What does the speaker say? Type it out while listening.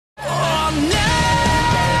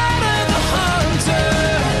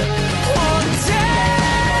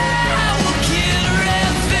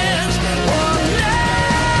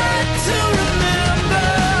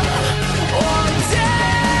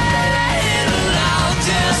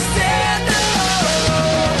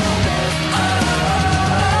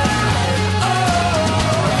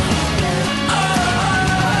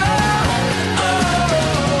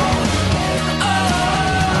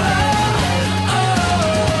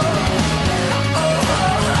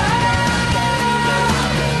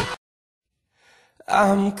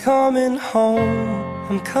I'm coming home,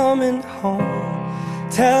 I'm coming home.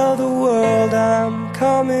 Tell the world I'm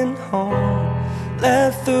coming home.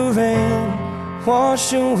 Let the rain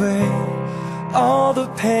wash away all the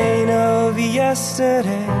pain of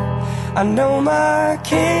yesterday. I know my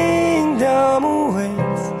kingdom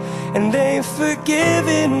awaits, and they've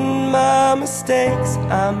forgiven my mistakes.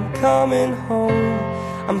 I'm coming home,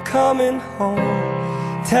 I'm coming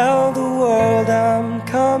home. Tell the world I'm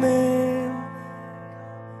coming.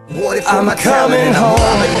 I'm coming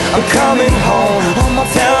home, I'm coming home.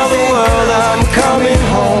 Tell the world I'm coming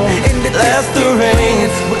home. Let the rain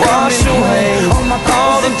wash away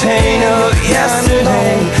all the pain of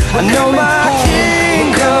yesterday. I know my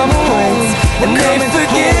kingdom awaits, and they've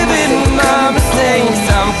forgiven my mistakes.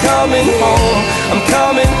 I'm coming home, I'm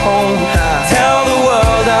coming home. Tell the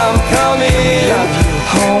world I'm coming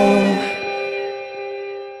home.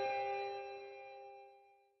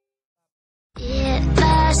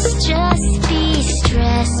 Just be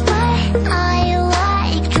stressed, but I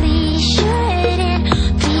likely shouldn't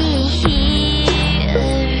be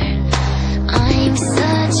here. I'm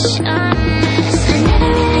such a mess. I never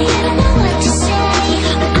really ever know what to say,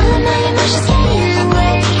 but all of my emotions get in the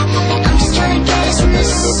way, and I'm just trying to get us from the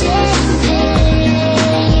same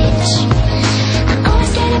page. I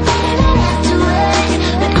always get it better right afterwards,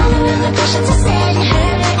 but all the repercussions are said and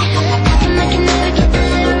heard. Acting like I never get the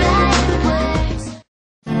right words.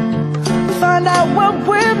 Find out what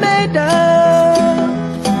we're made of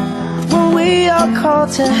when we are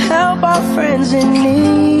called to help our friends in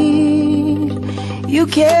need. You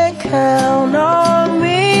can count on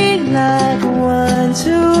me like 1,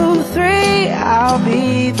 2, 3, I'll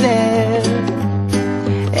be there.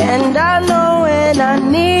 And I know when I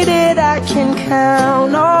need it, I can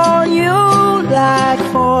count on you like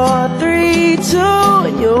 4, 3, 2,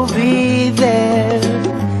 and you'll be there.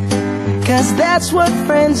 'Cause that's what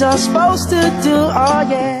friends are supposed to do, oh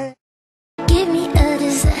yeah. Give me a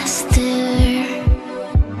disaster,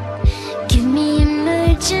 give me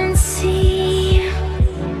emergency.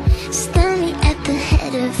 Stand me at the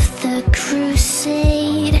head of the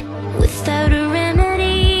crusade without a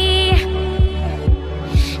remedy.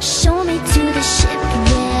 Show me to the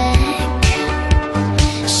shipwreck,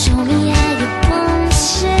 show me how your bones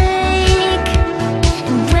shake.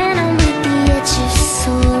 And when I'm at the edge of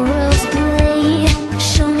sorrow's blade,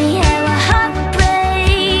 show me how a heart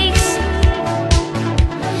breaks.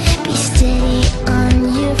 Be steady on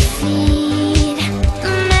your feet,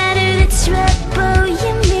 no matter the trouble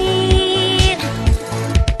you meet.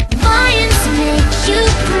 Lions make you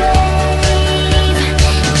brave,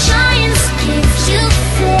 giants give you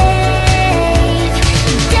faith.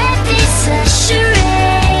 Death is a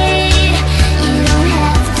charade, you don't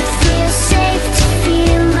have to feel safe to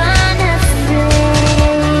feel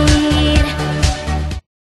unafraid.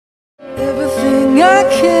 Everything I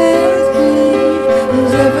can't be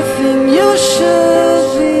is everything you should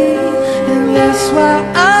be, and that's why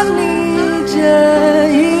I need you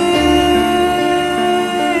here.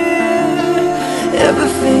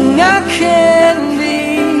 Everything I can be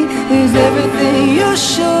is everything you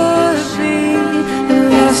should be, and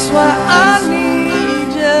that's why I need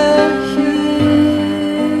you here.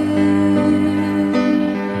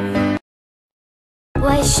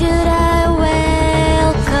 Why should I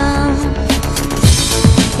welcome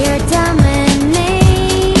your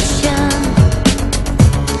domination?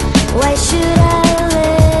 Why should I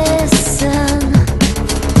listen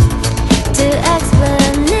to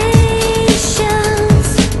explanations?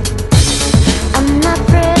 I'm not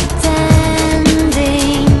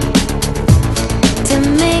pretending to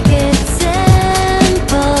make it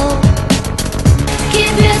simple.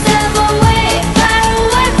 Keep yourself away, far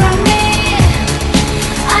away from me.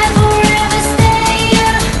 I will forever stay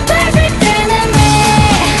your perfect enemy.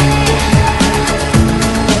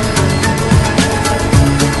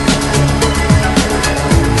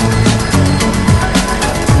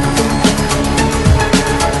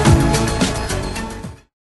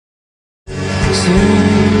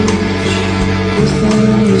 Search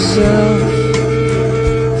within yourself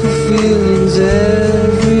for feelings,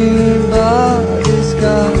 everybody's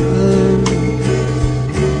got them.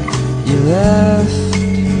 You left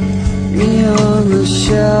me on the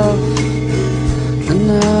shelf, and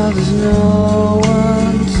now there's no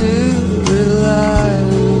one to rely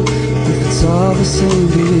on. If it's all the same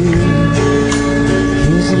to you,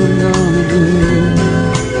 here's what I'm gonna do.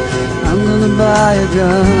 I'm gonna buy a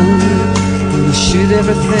gun, shoot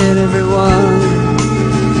everything, everyone,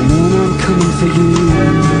 and then I'm coming for you,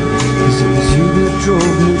 'cause it was you that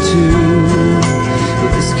drove me to